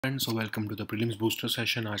Friends, welcome to the prelims booster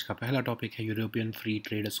session. आज का पहला टॉपिक है European free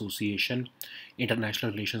trade association.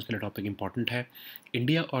 International relations के लिए टॉपिक इंपॉर्टेंट है।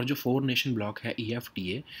 इंडिया और जो 4 नेशन ब्लॉक है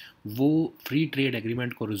EFTA, वो फ्री ट्रेड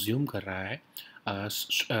एग्रीमेंट को रिज्यूम कर रहा है।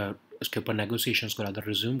 उसके ऊपर नेगोशिएशंस को ज़्यादा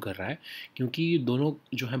रिज्यूम कर रहा है, क्योंकि दोनों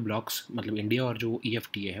जो है ब्लॉक्स, मतलब इंडिया और जो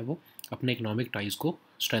EFTA है, वो अपने इकोनॉमिक टाइज़ को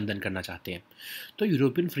स्ट्रेंथन करना चाहते हैं। तो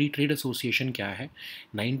यूरोपियन फ्री ट्रेड एसोसिएशन क्या है?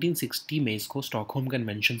 1960 में इसको स्टॉकहोम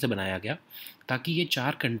कन्वेंशन से बनाया गया, ताकि ये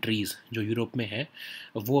 4 कंट्रीज़ जो यूरोप में है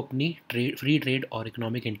वो अपनी फ्री ट्रेड और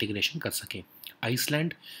इकोनॉमिक इंटीग्रेशन कर सकें।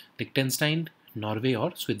 आइसलैंड, लिechtenstein, नॉर्वे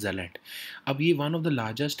और स्विट्ज़रलैंड। अब ये वन ऑफ द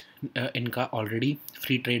लार्जेस्ट, इनका ऑलरेडी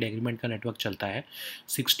फ्री ट्रेड एग्रीमेंट का नेटवर्क चलता है।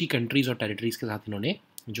 60 कंट्रीज़ और टेरिटरीज़ के साथ इन्होंने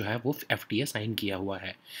जो है वो FTA साइन किया हुआ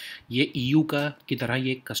है। ये EU का की तरह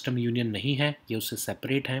ये कस्टम यूनियन नहीं है, ये उससे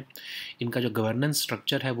सेपरेट है। इनका जो गवर्नेंस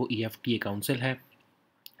स्ट्रक्चर है वो EFTA काउंसिल है।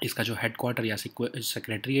 इसका जो हेडक्वार्टर या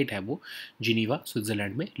सेक्रेटरीट है वो जिनीवा,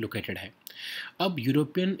 स्विट्ज़रलैंड में लोकेटेड है। अब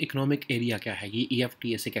यूरोपियन इकोनॉमिक एरिया क्या है, ये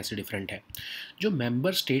EFTA से कैसे डिफरेंट है? जो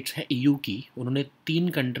मेंबर स्टेट्स हैं EU की, उन्होंने 3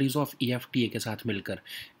 कंट्रीज़ ऑफ EFTA के साथ मिलकर,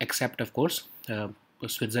 एक्सेप्ट ऑफ कोर्स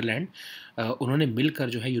स्विट्ज़रलैंड, उन्होंने मिलकर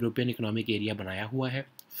जो है यूरोपियन इकोनॉमिक एरिया बनाया हुआ है।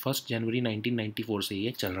 1 जनवरी 1994 से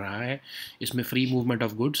ये चल रहा है। इसमें free movement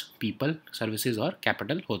of goods, people, services और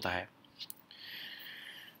कैपिटल होता है।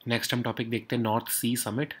 नेक्स्ट हम टॉपिक देखते हैं नॉर्थ सी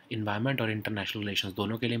समिट। इन्वायरमेंट और इंटरनेशनल रिलेशंस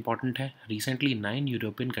दोनों के लिए इंपॉर्टेंट है। रिसेंटली 9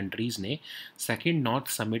 यूरोपियन कंट्रीज़ ने सेकंड नॉर्थ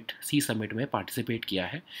सी समिट में पार्टिसिपेट किया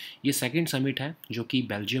है। ये सेकंड समिट है जो कि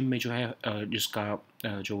बेल्जियम में जो है, जिसका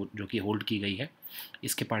जो कि होल्ड की गई है।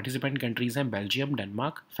 इसके पार्टिसिपेंट कंट्रीज़ हैं Belgium,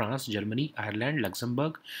 Denmark, France, Germany, Ireland,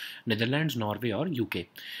 Luxembourg, Netherlands, Norway और UK।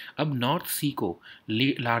 अब नॉर्थ सी को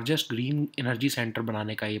लार्जेस्ट ग्रीन एनर्जी सेंटर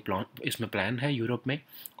बनाने का ये इसमें प्लान है यूरोप में,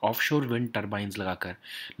 ऑफशोर विंड टर्बाइंस लगाकर।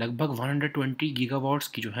 लगभग 120 गीगावाट्स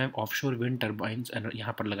की जो है ऑफशोर विंड टर्बाइंस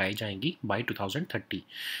यहाँ पर लगाई जाएंगी बाय 2030।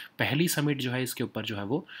 पहली समिट जो है इसके ऊपर जो है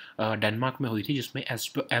वो डेनमार्क में हुई थी, जिसमें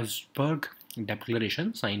एब्सबर्ग डिक्लेरेशन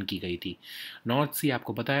साइन की गई थी। नॉर्थ सी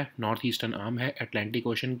आपको पता है नॉर्थ ईस्टर्न आर्म है अटलांटिक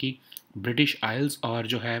ओशन की, ब्रिटिश आइल्स और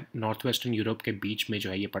जो है नॉर्थ वेस्टर्न यूरोप के बीच में जो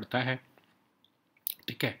है ये पड़ता है।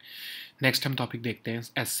 ठीक है, नेक्स्ट हम टॉपिक देखते हैं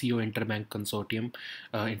SCO, inter bank consortium.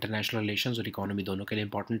 International relations और इकोनॉमी दोनों के लिए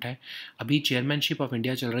इंपॉर्टेंट है। अभी चेयरमैनशिप ऑफ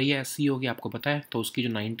इंडिया चल रही है SCO की, आपको पता है। तो उसकी जो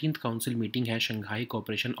 19th काउंसिल मीटिंग है Shanghai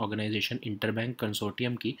cooperation organisation inter bank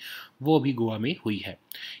consortium की, वो अभी गोवा में हुई है।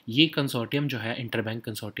 ये कंसोर्टियम जो है इंटर बैंक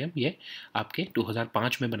कंसोर्टियम, ये आपके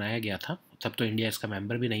 2005 में बनाया गया था। तब तो इंडिया इसका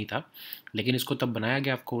मेंबर भी नहीं था, लेकिन इसको तब बनाया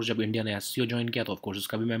गया ऑफकोर्स जब इंडिया ने SCO ज्वाइन किया, तो ऑफकोर्स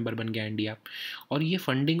इसका भी मेंबर बन गया इंडिया। और ये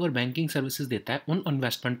फंडिंग और बैंकिंग सर्विसेज देता है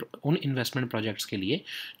उन इन्वेस्टमेंट प्रोजेक्ट्स के लिए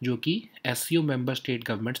जो कि SCO मेंबर स्टेट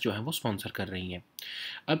गवर्नमेंट्स जो हैं वो स्पॉन्सर कर रही हैं।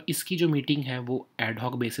 अब इसकी जो मीटिंग है वो एड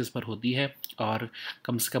हॉक बेसिस पर होती है और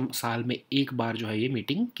कम से कम साल में एक बार जो है ये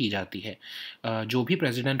मीटिंग की जाती है। जो भी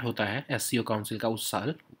प्रेसिडेंट होता है SCO काउंसिल का उस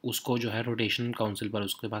साल, उसको जो है रोटेशन काउंसिल पर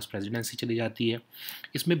उसके पास प्रेसिडेंसी चली जाती है।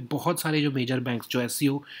 इसमें बहुत सारे जो मेजर बैंक्स, जो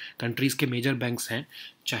SCO कंट्रीज़ के मेजर बैंक्स हैं,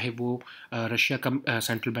 चाहे वो रशिया का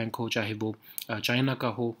सेंट्रल बैंक हो, चाहे वो चाइना का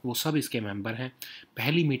हो, वो सब इसके मेंबर हैं।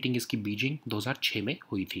 पहली मीटिंग इसकी बीजिंग 2006 में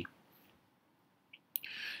हुई थी।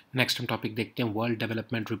 नेक्स्ट हम टॉपिक देखते हैं वर्ल्ड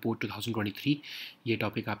डेवलपमेंट रिपोर्ट 2023। ये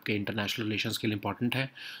टॉपिक आपके इंटरनेशनल रिलेशंस के लिए इंपॉर्टेंट है।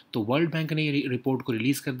 तो वर्ल्ड बैंक ने ये रिपोर्ट को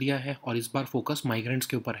रिलीज़ कर दिया है और इस बार फोकस माइग्रेंट्स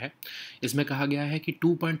के ऊपर है। इसमें कहा गया है कि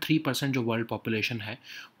 2.3% जो वर्ल्ड पॉपुलेशन है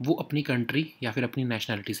वो अपनी कंट्री या फिर अपनी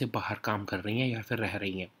नेशनलिटी से बाहर काम कर रही हैं या फिर रह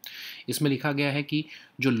रही हैं। इसमें लिखा गया है कि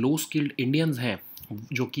जो लो स्किल्ड इंडियंस हैं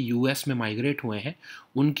जो कि US में माइग्रेट हुए हैं,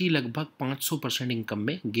 उनकी लगभग 500% इनकम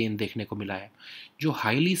में गेन देखने को मिला है। जो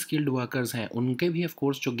हाईली स्किल्ड वर्कर्स हैं उनके भी ऑफ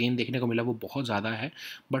कोर्स जो गेन देखने को मिला वो बहुत ज़्यादा है,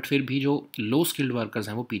 बट फिर भी जो लो स्किल्ड वर्कर्स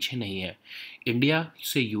हैं वो पीछे नहीं है। इंडिया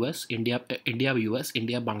से US, India US,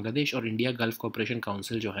 India Bangladesh और इंडिया गल्फ कोऑपरेशन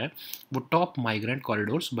काउंसिल जो है वो टॉप माइग्रेंट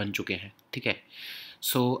कॉरिडोर्स बन चुके हैं। ठीक है,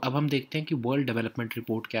 अब हम देखते हैं कि वर्ल्ड डेवलपमेंट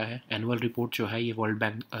रिपोर्ट क्या है। एनुअल रिपोर्ट जो है ये वर्ल्ड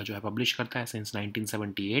बैंक जो है पब्लिश करता है सिंस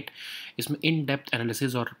 1978। इसमें इन डेप्थ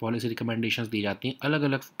एनालिसिस और पॉलिसी रिकमेंडेशंस दी जाती हैं अलग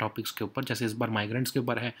अलग टॉपिक्स के ऊपर। जैसे इस बार माइग्रेंट्स के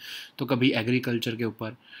ऊपर है, तो कभी एग्रीकल्चर के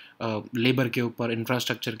ऊपर, लेबर के ऊपर,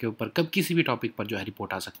 इंफ्रास्ट्रक्चर के ऊपर, कब किसी भी टॉपिक पर जो है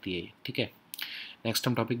रिपोर्ट आ सकती है। ठीक है, नेक्स्ट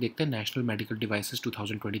हम टॉपिक देखते हैं नेशनल मेडिकल डिवाइसेस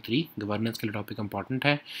 2023। गवर्नेंस के लिए टॉपिक इंपॉर्टेंट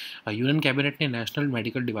है। यूनियन कैबिनेट ने नेशनल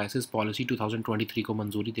मेडिकल डिवाइसेस पॉलिसी 2023 को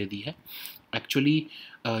मंजूरी दे दी है। एक्चुअली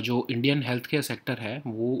जो इंडियन हेल्थ केयर सेक्टर है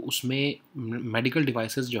वो, उसमें मेडिकल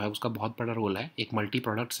डिवाइसेस जो है उसका बहुत बड़ा रोल है। एक मल्टी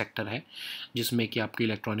प्रोडक्ट सेक्टर है जिसमें कि आपके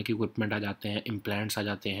इलेक्ट्रॉनिक इक्विपमेंट आ जाते हैं, इम्प्लांट्स आ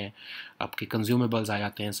जाते हैं, आपके कंज्यूमेबल्स आ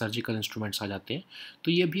जाते हैं, सर्जिकल इंस्ट्रूमेंट्स आ जाते हैं।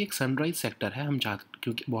 तो ये भी एक सनराइज सेक्टर है। हम चाहते,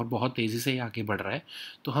 क्योंकि बहुत बहुत तेज़ी से आगे बढ़ रहा है,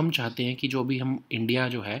 तो हम चाहते हैं कि जो भी हम इंडिया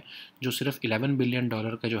जो है, जो सिर्फ $11 बिलियन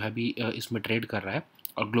का जो है भी इसमें ट्रेड कर रहा है,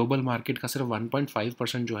 और ग्लोबल मार्केट का सिर्फ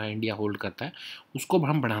 1.5% जो है इंडिया होल्ड करता है, उसको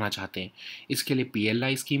हम बढ़ाना चाहते हैं। इसके लिए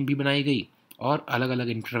PLI स्कीम भी बनाई गई और अलग अलग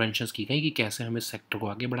इंटरवेंशंस की गई कि कैसे हम इस सेक्टर को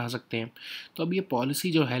आगे बढ़ा सकते हैं। तो अब ये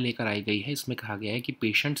पॉलिसी जो है लेकर आई गई है, इसमें कहा गया है कि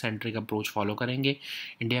पेशेंट सेंट्रिक अप्रोच फॉलो करेंगे,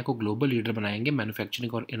 इंडिया को ग्लोबल लीडर बनाएंगे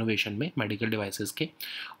मैन्युफैक्चरिंग और इनोवेशन में मेडिकल डिवाइसेस के,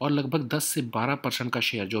 और लगभग 10 से 12% का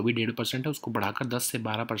शेयर, जो भी 1.5% है उसको बढ़ाकर 10 से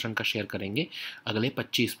 12% का शेयर करेंगे अगले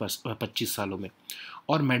 25 सालों में।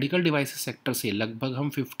 और मेडिकल डिवाइसेस सेक्टर से लगभग हम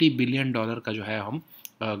 $50 बिलियन का जो है हम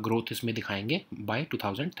ग्रोथ इसमें दिखाएंगे बाय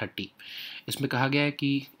 2030। इसमें कहा गया है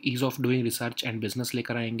कि ease of doing research and business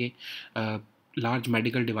लेकर आएंगे, large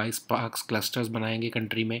medical device parks clusters बनाएंगे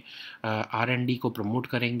कंट्री में, R&D को प्रमोट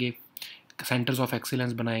करेंगे, सेंटर्स ऑफ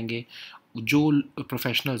एक्सीलेंस बनाएंगे, जो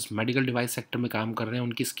प्रोफेशनल्स मेडिकल डिवाइस सेक्टर में काम कर रहे हैं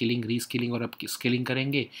उनकी स्किलिंग, रीस्किलिंग और अप स्किलिंग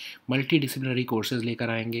करेंगे, मल्टी डिसिप्लिनरी कोर्सेज लेकर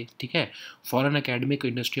आएंगे, ठीक है, फॉरेन एकेडमिक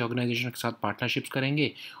इंडस्ट्री ऑर्गेनाइजेशन के साथ पार्टनरशिप्स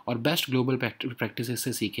करेंगे और बेस्ट ग्लोबल प्रैक्टिसेस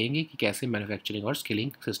से सीखेंगे कि कैसे मैन्युफैक्चरिंग और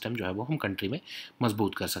स्किलिंग सिस्टम जो है वो हम कंट्री में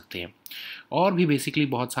मजबूत कर सकते हैं। और भी बेसिकली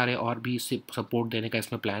बहुत सारे और भी सपोर्ट देने का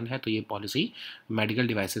इसमें प्लान है। तो ये पॉलिसी मेडिकल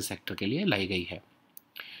डिवाइसेस सेक्टर के लिए लाई गई है।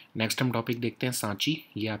 नेक्स्ट हम टॉपिक देखते हैं सांची।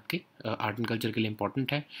 ये आपके आर्ट एंड कल्चर के लिए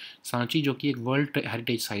इंपॉर्टेंट है। सांची जो कि एक वर्ल्ड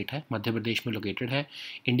हेरिटेज साइट है, मध्य प्रदेश में लोकेटेड है,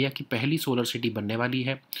 इंडिया की पहली सोलर सिटी बनने वाली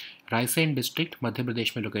है। रायसेन डिस्ट्रिक्ट मध्य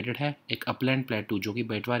प्रदेश में लोकेटेड है। एक अपलैंड प्लेटू जो कि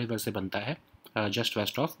बेटवा रिवर से बनता है, जस्ट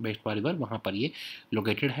वेस्ट ऑफ बेटवा रिवर, वहाँ पर ये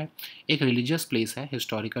लोकेटेड है। एक रिलीजियस प्लेस है,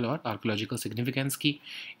 हिस्टोरिकल और आर्कोलॉजिकल सिग्निफिकेंस की।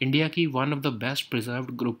 इंडिया की one of the best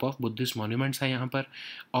preserved group of Buddhist monuments है यहाँ पर,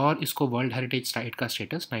 और इसको वर्ल्ड हेरिटेज साइट का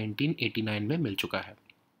स्टेटस 1989 में मिल चुका है।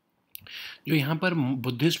 जो यहाँ पर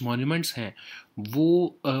बुद्धिस्ट मॉन्यूमेंट्स हैं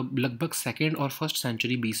वो लगभग 2nd और 1st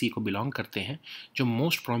सेंचुरी BC को बिलोंग करते हैं। जो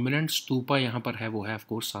मोस्ट प्रोमिनेंट स्तूपा यहाँ पर है वो है ऑफ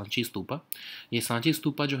कोर्स सांची स्तूपा। ये सांची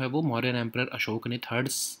स्तूपा जो है वो मौर्यन एम्परर अशोक ने 3rd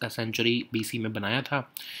सेंचुरी BC में बनाया था।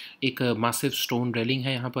 एक मासिव स्टोन रेलिंग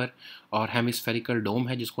है यहाँ पर, और हेमिस्फेरिकल डोम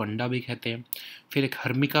है जिसको अंडा भी कहते हैं। फिर एक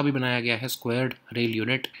हर्मिका भी बनाया गया है, स्क्वायर्ड रेल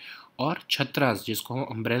यूनिट, और छत्रास जिसको हम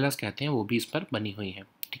अम्ब्रेलास कहते हैं वो भी इस पर बनी हुई हैं,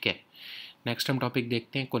 ठीक है। नेक्स्ट हम टॉपिक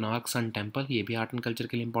देखते हैं कोणार्क सन टेम्पल। ये भी आर्ट एंड कल्चर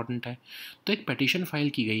के लिए इंपॉर्टेंट है। तो एक पिटीशन फाइल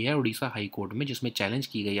की गई है उड़ीसा हाई कोर्ट में, जिसमें चैलेंज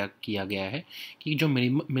किया गया है कि जो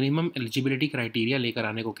मिनिमम एलिजिबिलिटी क्राइटेरिया लेकर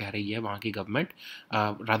आने को कह रही है वहाँ की government,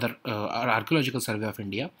 rather archaeological survey of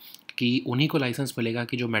India, कि उन्हीं को लाइसेंस मिलेगा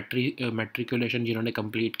कि जो मैट्रिकुलेशन जिन्होंने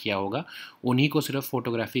कंप्लीट किया होगा उन्हीं को सिर्फ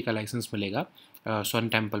फोटोग्राफी का लाइसेंस मिलेगा सन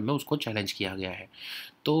टेम्पल में। उसको चैलेंज किया गया है।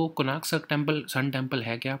 तो कोणार्क सन टेम्पल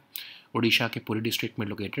है क्या? उड़ीसा के पुरी डिस्ट्रिक्ट में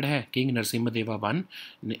लोकेटेड है। किंग नरसिम्हा देवा वन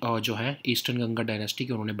जो है ईस्टर्न गंगा डायनेस्टी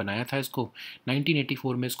के, उन्होंने बनाया था इसको।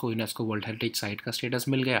 1984 में इसको यूनेस्को वर्ल्ड हेरिटेज साइट का स्टेटस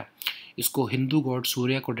मिल गया। इसको हिंदू गॉड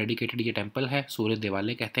सूर्य को डेडिकेटेड ये टेम्पल है, सूर्य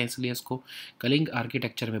देवालय कहते हैं इसलिए इसको। कलिंग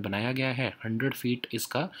आर्किटेक्चर में बनाया गया है। 100 फीट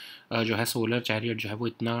इसका जो है सोलर चैरियट जो है वो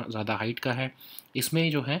इतना ज़्यादा हाइट का है। इसमें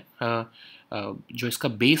जो है जो इसका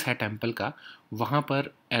बेस है टेम्पल का, वहाँ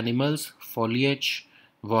पर एनिमल्स, फॉलिएज,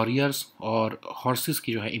 वॉरियर्स और हॉर्सेस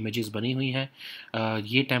की जो है इमेजेस बनी हुई हैं।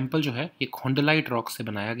 ये टेम्पल जो है ये खोंडलाइट रॉक से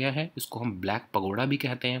बनाया गया है। इसको हम ब्लैक पगोड़ा भी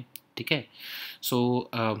कहते हैं, ठीक है।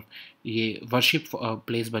 सो ये वर्शिप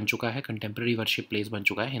प्लेस बन चुका है, कंटेम्प्रेरी वर्शिप प्लेस बन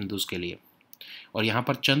चुका है हिंदूज़ के लिए। और यहाँ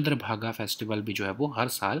पर चंद्रभागा फेस्टिवल भी जो है वो हर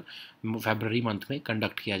साल फरवरी मंथ में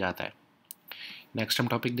कंडक्ट किया जाता है। नेक्स्ट हम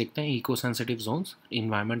टॉपिक देखते हैं इको सेंसिटिव जोन्स।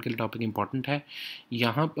 इन्वायरमेंट के लिए टॉपिक इंपॉर्टेंट है।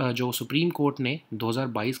 यहाँ जो सुप्रीम कोर्ट ने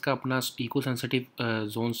 2022 का अपना इको सेंसिटिव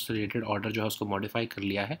जोन्स से रिलेटेड ऑर्डर जो है उसको मॉडिफाई कर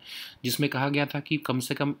लिया है, जिसमें कहा गया था कि कम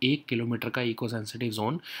से कम 1 किलोमीटर का इको सेंसिटिव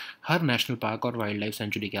जोन हर नेशनल पार्क और वाइल्ड लाइफ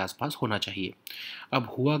सेंचुरी के आसपास होना चाहिए।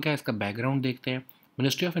 अब हुआ क्या, इसका बैकग्राउंड देखते हैं।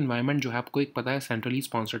 मिनिस्ट्री ऑफ एनवायरनमेंट जो है आपको एक पता है सेंट्रली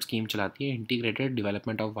स्पॉन्सर्ड स्कीम चलाती है, integrated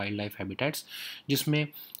development of wild life habitats, जिसमें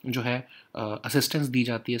जो है असिस्टेंस दी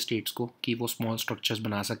जाती है स्टेट्स को कि वो स्मॉल स्ट्रक्चर्स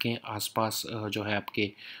बना सकें आसपास जो है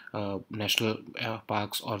आपके नेशनल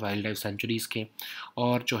पार्क्स और वाइल्ड लाइफ सेंचुरीज़ के,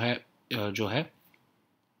 और जो है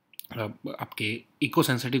आपके इको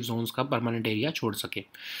सेंसिटिव जोन्स का परमानेंट एरिया छोड़ सके।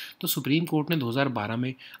 तो सुप्रीम कोर्ट ने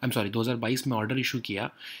 2022 में ऑर्डर इशू किया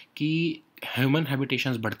कि ह्यूमन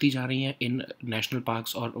हैबिटेशंस बढ़ती जा रही हैं इन नेशनल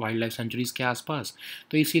पार्क्स और वाइल्ड लाइफ सेंचुरीज़ के आसपास,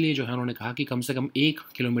 तो इसीलिए जो है उन्होंने कहा कि कम से कम 1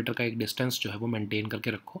 किलोमीटर का एक डिस्टेंस जो है वो मेंटेन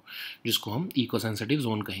करके रखो, जिसको हम इको सेंसिटिव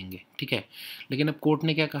जोन कहेंगे, ठीक है। लेकिन अब कोर्ट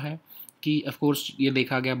ने क्या कहा है कि ऑफ कोर्स ये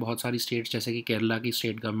देखा गया बहुत सारी स्टेट्स, जैसे कि केरला की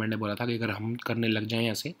स्टेट गवर्नमेंट ने बोला था कि अगर हम करने लग जाएं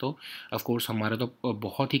ऐसे तो ऑफ कोर्स हमारा तो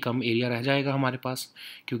बहुत ही कम एरिया रह जाएगा हमारे पास,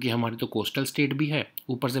 क्योंकि हमारी तो कोस्टल स्टेट भी है,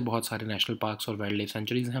 ऊपर से बहुत सारे नेशनल पार्क्स और वाइल्ड लाइफ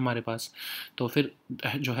सेंचुरीज़ हैं हमारे पास। तो फिर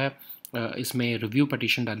जो है इसमें रिव्यू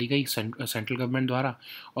पटिशन डाली गई सेंट्रल गवर्नमेंट द्वारा,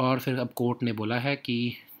 और फिर अब कोर्ट ने बोला है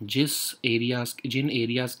कि जिन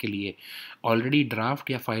एरियाज़ के लिए ऑलरेडी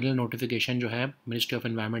ड्राफ्ट या फाइनल नोटिफिकेशन जो है मिनिस्ट्री ऑफ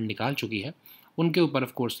एनवायरनमेंट निकाल चुकी है, उनके ऊपर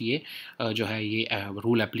ऑफ कोर्स ये जो है ये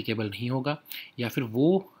रूल एप्लीकेबल नहीं होगा, या फिर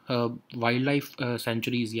वो वाइल्ड लाइफ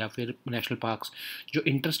सेंचुरीज़ या फिर नेशनल पार्क्स जो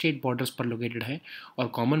इंटर स्टेट बॉर्डर्स पर लोकेटेड हैं और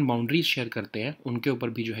कॉमन बाउंड्रीज शेयर करते हैं, उनके ऊपर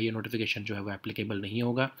भी जो है ये नोटिफिकेशन जो है वो एप्लीकेबल नहीं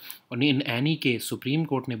होगा। और in any case supreme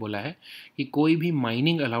court ने बोला है कि कोई भी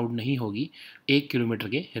माइनिंग अलाउड नहीं होगी 1 किलोमीटर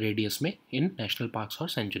के रेडियस में इन नेशनल पार्क्स और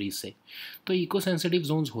सेंचुरीज से। तो इको सेंसिटिव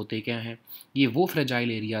जोन्स होते क्या हैं? ये वो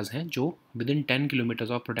फ्रेजाइल एरियाज़ हैं जो with in 10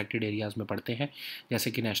 kilometres of protected areas में पड़ते हैं,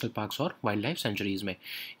 जैसे कि नेशनल पार्क्स और वाइल्ड लाइफ सेंचुरीज़ में।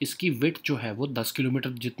 इसकी विड्थ जो है वो 10 किलोमीटर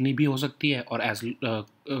जितनी भी हो सकती है और एज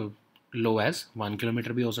लो एज 1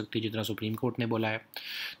 किलोमीटर भी हो सकती है, जितना सुप्रीम कोर्ट ने बोला है।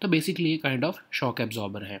 तो बेसिकली ये काइंड ऑफ शॉक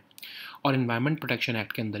एब्जॉर्बर है, और इन्वायरमेंट प्रोटेक्शन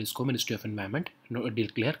एक्ट के अंदर इसको मिनिस्ट्री ऑफ एनवायरनमेंट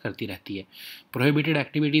डिक्लेयर करती रहती है। प्रोहिबिटेड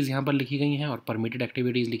एक्टिविटीज़ यहाँ पर लिखी गई हैं और परमिटेड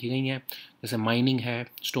एक्टिविटीज़ लिखी गई हैं, जैसे माइनिंग है,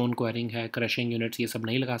 स्टोन क्वायरिंग है, क्रशिंग यूनिट्स, ये सब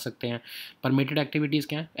नहीं लगा सकते हैं। परमिटेड एक्टिविटीज़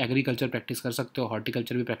क्या है? एग्रीकल्चर प्रैक्टिस कर सकते हो,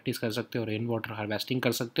 हॉर्टिकल्चर भी प्रैक्टिस कर सकते हो, रेन वाटर हार्वेस्टिंग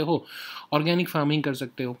कर सकते हो, ऑर्गेनिक फार्मिंग कर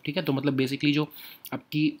सकते हो। ठीक है, तो मतलब बेसिकली जो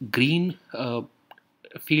आपकी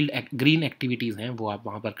ग्रीन एक्टिविटीज़ हैं वो आप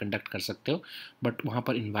वहाँ पर कंडक्ट कर सकते हो, बट वहाँ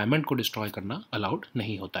पर इन्वायरमेंट को डिस्ट्रॉय करना अलाउड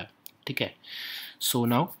नहीं होता है। ठीक है, so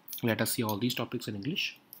now let us see all these topics in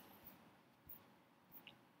English.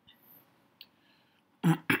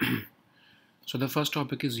 So the first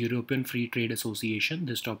topic is European Free Trade Association.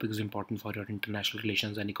 This topic is important for your international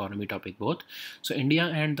relations and economy topic both. So India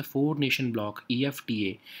and the four nation bloc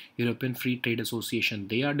EFTA, European Free Trade Association,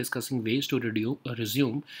 they are discussing ways to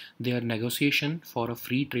resume their negotiation for a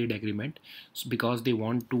free trade agreement because they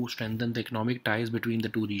want to strengthen the economic ties between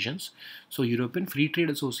the two regions. So European Free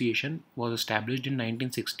Trade Association was established in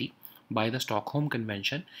 1960 by the Stockholm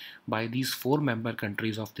Convention by these four member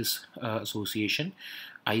countries of this association: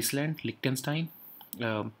 Iceland, Liechtenstein,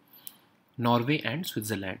 Norway and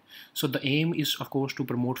Switzerland. So the aim is of course to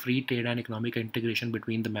promote free trade and economic integration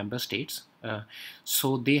between the member states.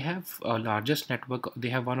 So they have largest network,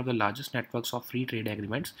 they have one of the largest networks of free trade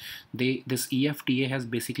agreements. This EFTA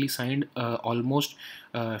has basically signed almost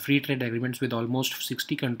free trade agreements with almost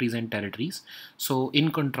 60 countries and territories. So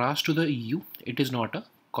in contrast to the EU, it is not a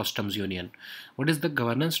customs union. What is the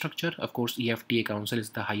governance structure? Of course, EFTA Council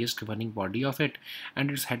is the highest governing body of it,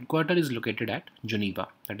 and its headquarters is located at Geneva,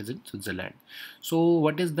 that is in Switzerland. So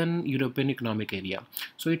what is then European Economic Area?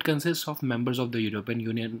 So it consists of members of the European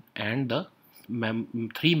Union and the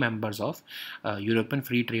three members of European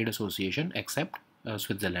Free Trade Association except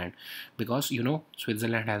Switzerland, because you know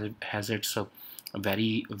Switzerland has its a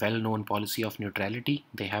very well-known policy of neutrality.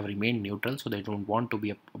 They have remained neutral, so they don't want to be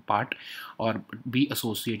a part or be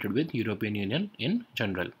associated with European Union in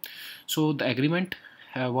general. So the agreement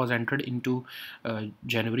was entered into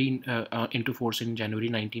into force in January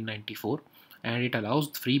 1994, and it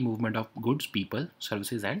allows free movement of goods, people,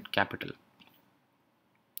 services and capital.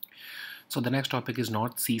 So the next topic is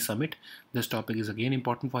North Sea Summit. This topic is again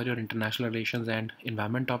important for your international relations and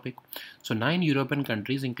environment topic. So 9 European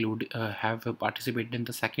countries have participated in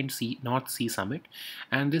the second North Sea Summit,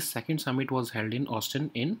 and this second summit was held in Austin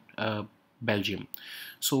in Belgium.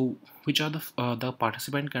 So which are the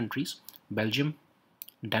participant countries? Belgium,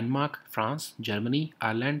 Denmark, France, Germany,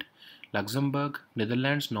 Ireland, Luxembourg,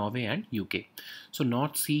 Netherlands, Norway and UK. So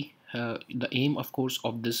North Sea, the aim of course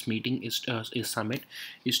of this meeting is summit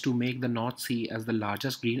is to make the North Sea as the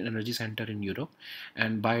largest green energy center in Europe,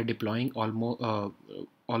 and by deploying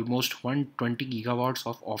almost 120 gigawatts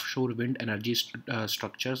of offshore wind energy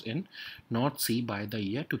structures in North Sea by the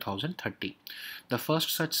year 2030. The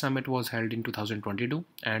first such summit was held in 2022,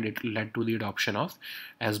 and it led to the adoption of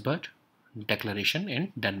Esbjerg Declaration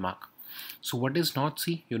in Denmark. So what is North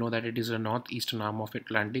Sea? You know that it is a northeastern arm of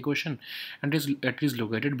Atlantic Ocean, and it is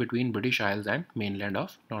located between British Isles and mainland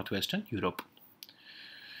of northwestern Europe.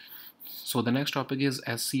 So the next topic is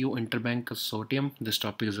SCO Interbank Consortium. This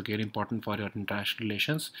topic is again important for your international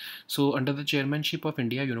relations. So under the chairmanship of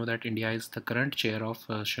India, you know that India is the current chair of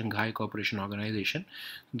Shanghai Cooperation Organization.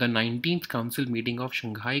 The 19th Council meeting of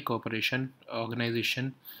Shanghai Cooperation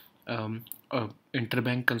Organization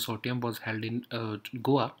Interbank Consortium was held in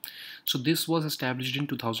Goa. So this was established in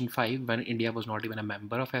 2005 when India was not even a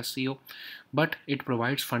member of SCO, but it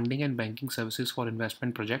provides funding and banking services for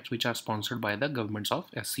investment projects which are sponsored by the governments of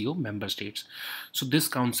SCO member states. So this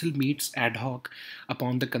council meets ad hoc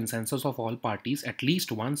upon the consensus of all parties at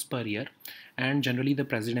least once per year, and generally the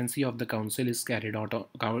presidency of the council is carried out on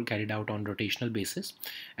rotational basis,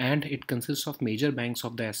 and it consists of major banks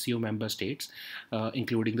of the SCO member states,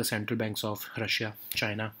 including the central banks of Russia,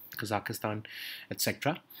 China, Kazakhstan,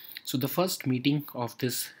 etc. So the first meeting of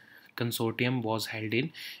this consortium was held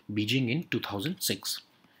in Beijing in 2006.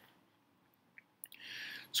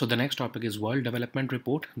 So the next topic is World Development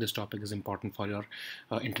Report. This topic is important for your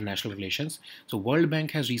international relations. So World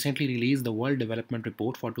Bank has recently released the World Development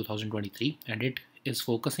Report for 2023, and it is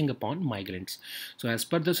focusing upon migrants. So as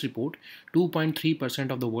per this report,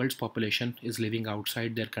 2.3% of the world's population is living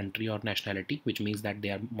outside their country or nationality, which means that they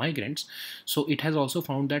are migrants. So it has also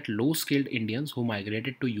found that low-skilled Indians who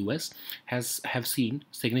migrated to US have seen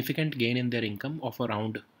significant gain in their income of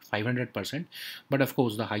around 500%, but of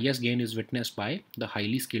course the highest gain is witnessed by the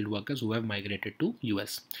highly skilled workers who have migrated to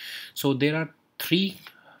US. So there are three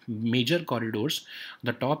major corridors,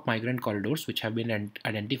 the top migrant corridors, which have been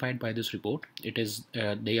identified by this report.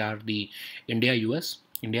 They are the India US,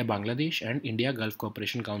 India Bangladesh, and India Gulf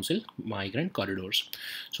Cooperation Council migrant corridors.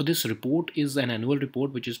 So this report is an annual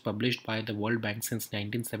report which is published by the World Bank since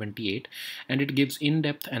 1978, and it gives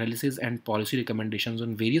in-depth analysis and policy recommendations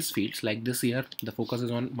on various fields. Like this year the focus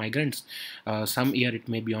is on migrants, some year it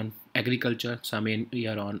may be on agriculture, some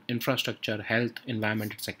year on infrastructure, health,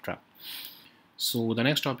 environment, etc. So the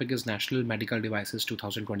next topic is National Medical Devices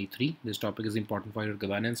 2023. This topic is important for your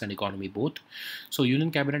governance and economy both. So Union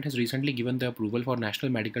Cabinet has recently given the approval for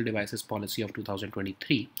National Medical Devices Policy of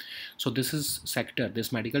 2023. So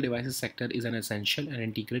this medical devices sector is an essential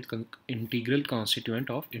and integral constituent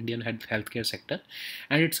of Indian healthcare sector,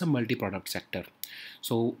 and it's a multi-product sector.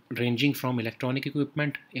 So ranging from electronic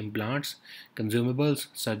equipment, implants, consumables,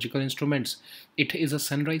 surgical instruments, it is a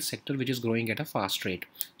sunrise sector which is growing at a fast rate.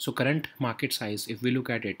 So current market size, if we look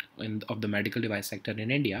at it of the medical device sector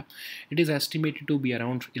in India, it is estimated to be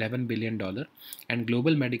around $11 billion, and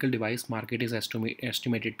global medical device market is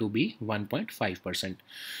estimated to be 1.5%.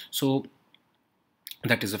 So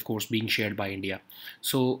that is of course being shared by India.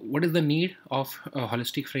 So what is the need of a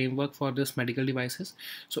holistic framework for this medical devices?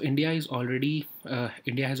 So India has already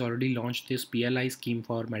launched this PLI scheme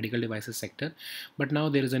for medical devices sector, but now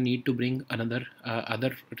there is a need to bring other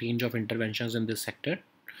range of interventions in this sector.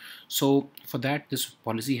 So for that, this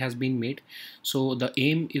policy has been made. So the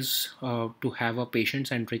aim is to have a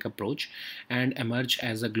patient-centric approach and emerge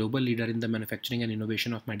as a global leader in the manufacturing and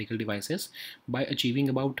innovation of medical devices by achieving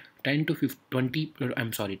about 10 to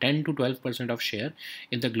 12% of share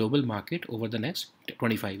in the global market over the next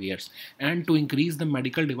 25 years, and to increase the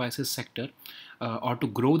medical devices sector or to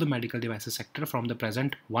grow the medical devices sector from the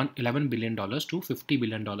present $11 billion to $50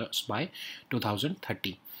 billion by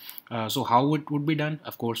 2030. So how it would be done?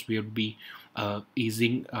 Of course, we would be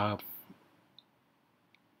easing our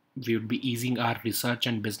research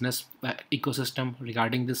and business ecosystem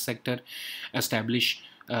regarding this sector, establish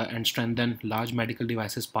and strengthen large medical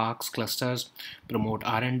devices parks, clusters, promote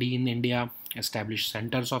R&D in India, establish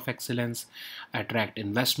centers of excellence, attract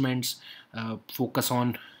investments, focus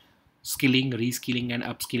on skilling, reskilling and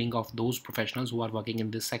upskilling of those professionals who are working in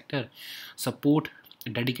this sector, support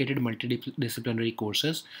dedicated multidisciplinary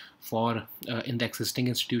courses for in the existing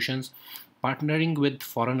institutions, partnering with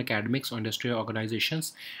foreign academics or industrial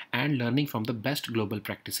organizations, and learning from the best global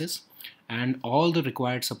practices, and all the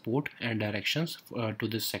required support and directions to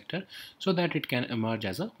this sector so that it can emerge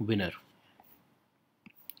as a winner.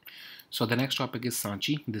 So the next topic is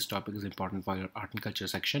Sanchi. This topic is important for your art and culture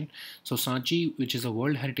section. So Sanchi, which is a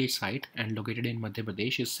World Heritage Site and located in Madhya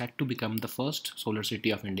Pradesh, is set to become the first solar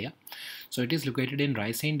city of India. So it is located in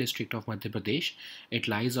Raisen district of Madhya Pradesh. It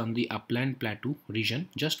lies on the upland plateau region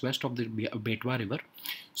just west of the Betwa river.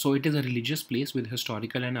 So it is a religious place with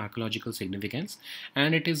historical and archaeological significance,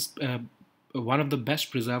 and it is one of the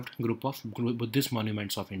best preserved group of Buddhist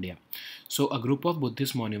monuments of India. So a group of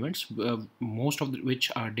Buddhist monuments, most of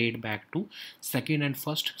which are date back to 2nd and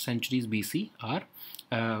 1st centuries BC, are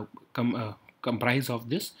comprise of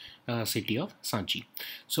this city of Sanchi.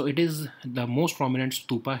 So it is the most prominent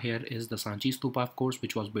stupa here is the Sanchi stupa, of course,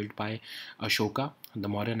 which was built by Ashoka, the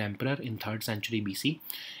Mauryan emperor, in 3rd century BC.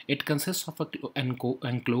 It consists of an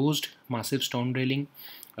enclosed massive stone railing,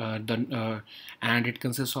 and it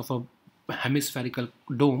consists of a hemispherical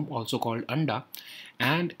dome also called Anda,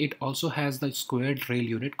 and it also has the squared rail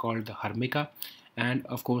unit called the Harmika, and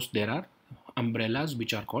of course there are umbrellas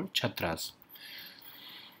which are called Chhatras.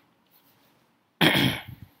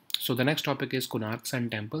 So the next topic is Konark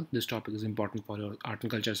Sun Temple. This topic is important for your art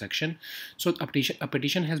and culture section. So a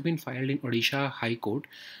petition has been filed in Odisha High Court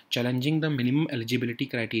challenging the minimum eligibility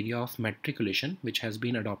criteria of matriculation, which has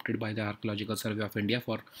been adopted by the Archaeological Survey of India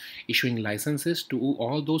for issuing licenses to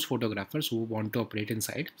all those photographers who want to operate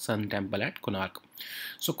inside Sun Temple at Konark.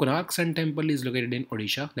 So Konark Sun Temple is located in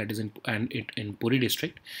Odisha, that is in Puri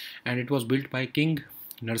district, and it was built by King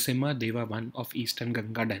Narasimha Deva I of Eastern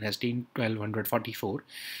Ganga dynasty in 1244.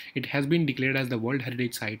 It has been declared as the World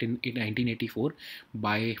Heritage Site in 1984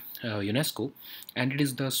 by UNESCO, and it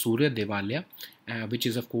is the Surya Devalaya, which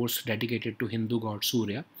is of course dedicated to Hindu god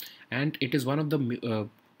Surya, and it is one of the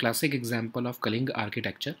classic example of Kalinga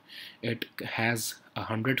architecture. It has a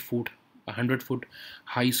 100 foot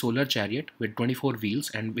high solar chariot with 24 wheels,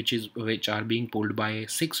 and which are being pulled by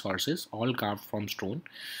 6 horses, all carved from stone.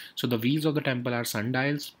 So the wheels of the temple are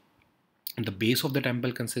sundials. The base of the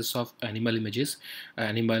temple consists of animal images,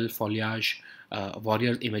 animal foliage,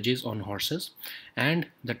 warrior images on horses, and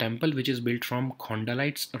the temple, which is built from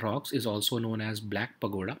Khondalites rocks, is also known as Black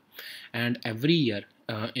Pagoda. And every year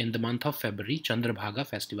in the month of February, Chandrabhaga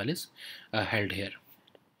festival is held here.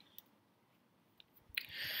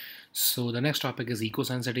 So the next topic is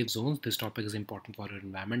eco-sensitive zones. This topic is important for our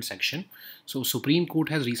environment section. So Supreme Court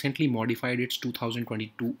has recently modified its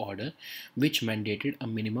 2022 order, which mandated a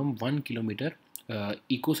minimum 1 kilometer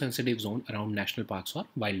eco-sensitive zone around national parks or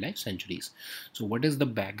wildlife sanctuaries. So what is the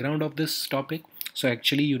background of this topic? So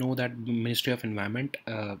actually, you know that Ministry of Environment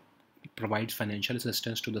provides financial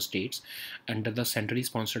assistance to the states under the centrally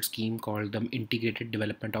sponsored scheme called the Integrated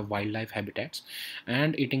Development of Wildlife Habitats,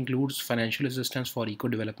 and it includes financial assistance for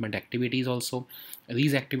eco-development activities also.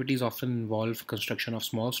 These activities often involve construction of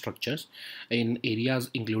small structures in areas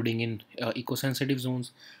including in eco-sensitive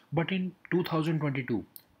zones. But in 2022,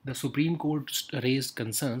 the Supreme Court raised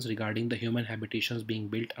concerns regarding the human habitations being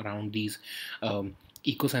built around these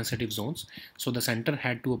eco-sensitive zones. So the center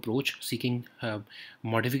had to approach seeking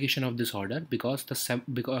modification of this order because the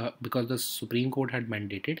Supreme Court had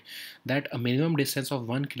mandated that a minimum distance of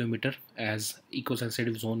 1 kilometer as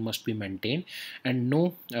eco-sensitive zone must be maintained, and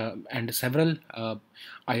several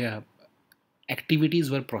activities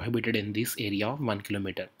were prohibited in this area of 1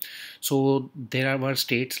 kilometer. So there were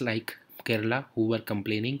states like Kerala who were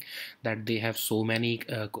complaining that they have so many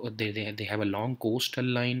they have a long coastal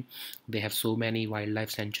line, they have so many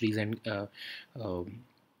wildlife sanctuaries and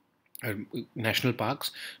national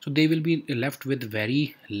parks, so they will be left with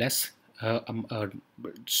very less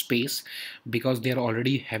space because they are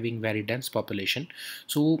already having very dense population.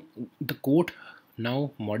 So the court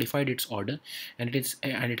now modified its order, and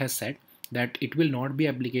it has said that it will not be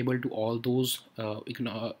applicable to all those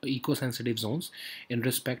eco-sensitive zones in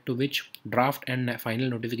respect to which draft and final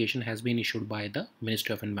notification has been issued by the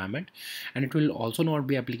Ministry of Environment, and it will also not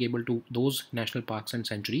be applicable to those national parks and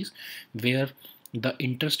sanctuaries where the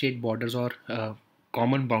interstate borders or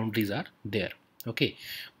common boundaries are there. Okay,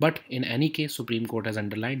 but in any case, Supreme Court has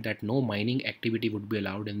underlined that no mining activity would be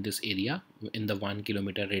allowed in this area in the 1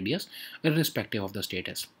 kilometer radius, irrespective of the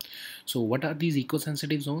status. So what are these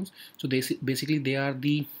eco-sensitive zones? So basically they are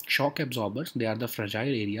the shock absorbers. They are the fragile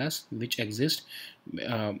areas which exist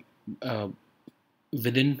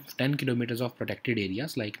within 10 kilometers of protected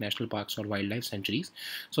areas like national parks or wildlife sanctuaries.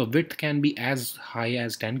 So width can be as high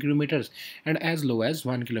as 10 kilometers and as low as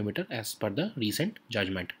 1 kilometer as per the recent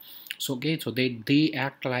judgment. So they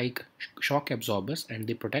act like shock absorbers, and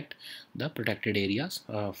they protect the protected areas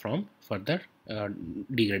from further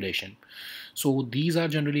degradation. So these are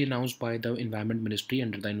generally announced by the Environment Ministry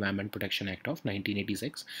under the Environment Protection Act of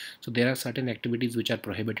 1986. So there are certain activities which are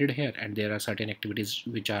prohibited here, and there are certain activities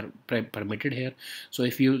which are permitted here. So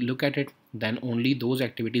if you look at it, then only those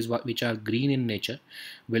activities which are green in nature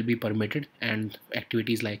will be permitted, and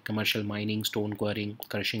activities like commercial mining, stone quarrying,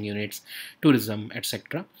 crushing units, tourism,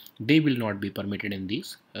 etc., they will not be permitted in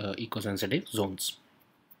these eco-sensitive zones.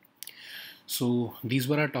 So these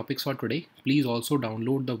were our topics for today. Please also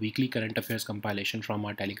download the weekly current affairs compilation from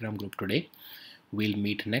our Telegram group today. We'll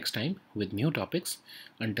meet next time with new topics.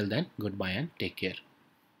 Until then, goodbye and take care.